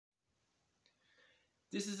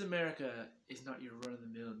This Is America is not your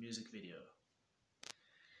run-of-the-mill music video.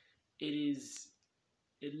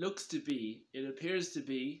 It looks to be, it appears to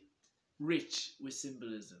be rich with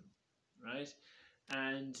symbolism, right?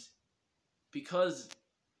 And because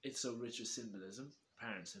it's so rich with symbolism,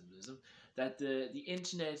 apparent symbolism, that the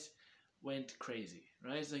internet went crazy,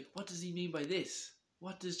 right? It's like, what does he mean by this?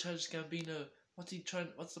 What does Childish Gambino, what's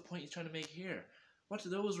the point he's trying to make here? What do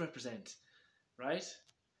those represent, right?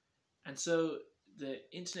 And so the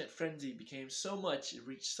internet frenzy became so much, it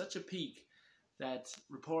reached such a peak that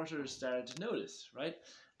reporters started to notice, right?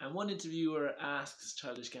 And one interviewer asks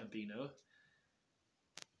Childish Gambino,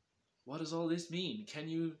 what does all this mean? Can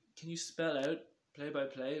you spell out play by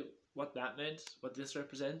play what that meant, what this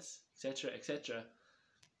represents, etc., etc.?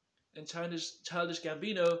 And Childish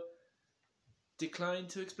Gambino declined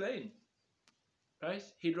to explain, right?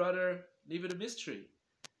 He'd rather leave it a mystery,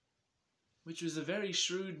 which was a very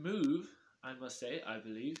shrewd move, I must say, I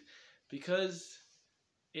believe, because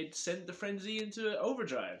it sent the frenzy into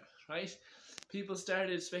overdrive, right? People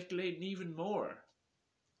started speculating even more.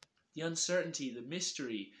 The uncertainty, the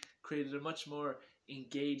mystery created a much more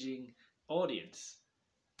engaging audience,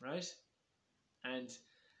 right? And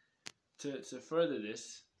to further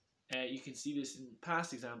this, you can see this in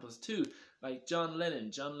past examples too, like John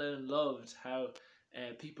Lennon. John Lennon loved how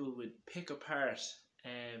people would pick apart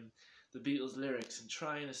the Beatles' lyrics and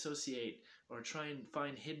try and associate or try and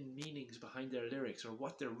find hidden meanings behind their lyrics, or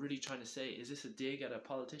what they're really trying to say. Is this a dig at a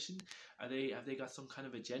politician? Have they got some kind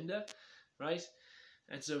of agenda, right?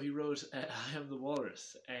 And so he wrote I Am the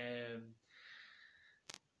Walrus.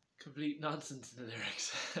 Complete nonsense in the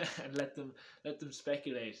lyrics and let them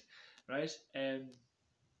speculate, right?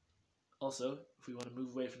 Also, if we want to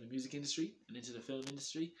move away from the music industry and into the film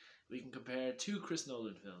industry, we can compare two Chris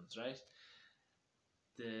Nolan films, right?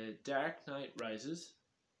 The Dark Knight Rises,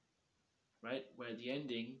 right, where the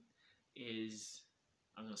ending is,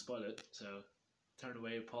 I'm going to spoil it, so turn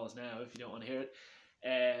away, pause now if you don't want to hear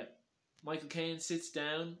it. Michael Caine sits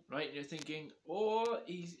down, right, and you're thinking, oh,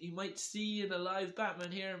 he might see an alive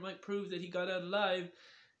Batman here, it might prove that he got out alive,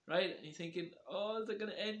 right? And you're thinking, oh, is it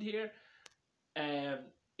going to end here?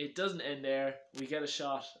 It doesn't end there. We get a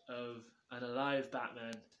shot of an alive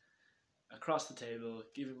Batman across the table,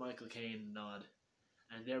 giving Michael Caine a nod,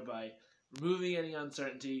 and thereby removing any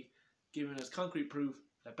uncertainty, giving us concrete proof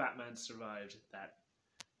that Batman survived that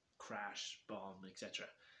crash, bomb, etc.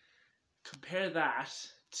 Compare that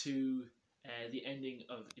to the ending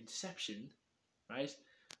of Inception, right,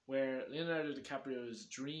 where Leonardo DiCaprio's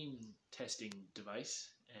dream testing device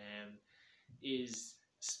is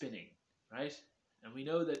spinning, right? And we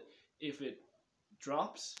know that if it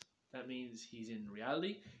drops, that means he's in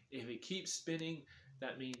reality. If it keeps spinning,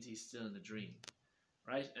 that means he's still in the dream,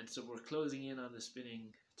 right? And so we're closing in on the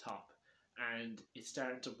spinning top, and it's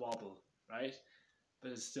starting to wobble, right?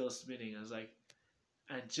 But it's still spinning. I was like,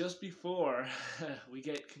 and just before we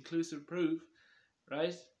get conclusive proof,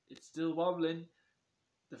 right, it's still wobbling,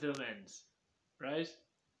 the film ends, right?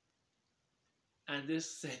 And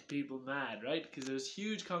this sent people mad, right? Because there was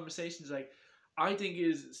huge conversations like, I think it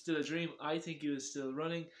was still a dream, I think it was still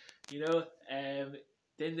running, you know.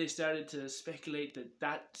 Then they started to speculate that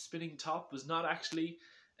that spinning top was not actually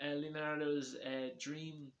Leonardo's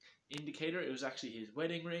dream indicator, it was actually his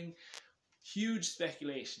wedding ring. Huge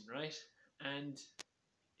speculation, right? And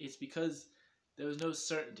it's because there was no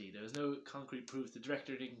certainty, there was no concrete proof. The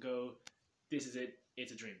director didn't go, this is it,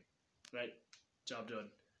 it's a dream, right? Job done.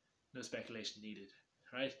 No speculation needed,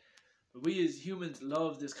 right? But we as humans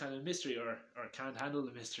love this kind of mystery, or can't handle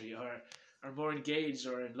the mystery, or are more engaged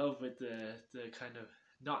or in love with the kind of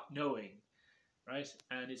not knowing, right?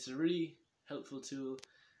 And it's a really helpful tool.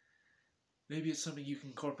 Maybe it's something you can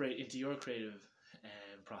incorporate into your creative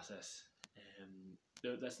process.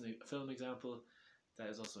 That's a film example. That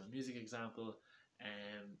is also a music example.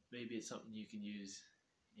 Maybe it's something you can use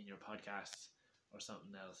in your podcasts or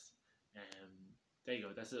something else. There you go.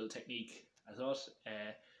 That's a little technique, I thought,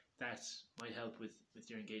 that might help with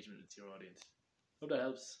your engagement with your audience. Hope that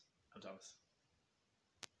helps. I'm Thomas.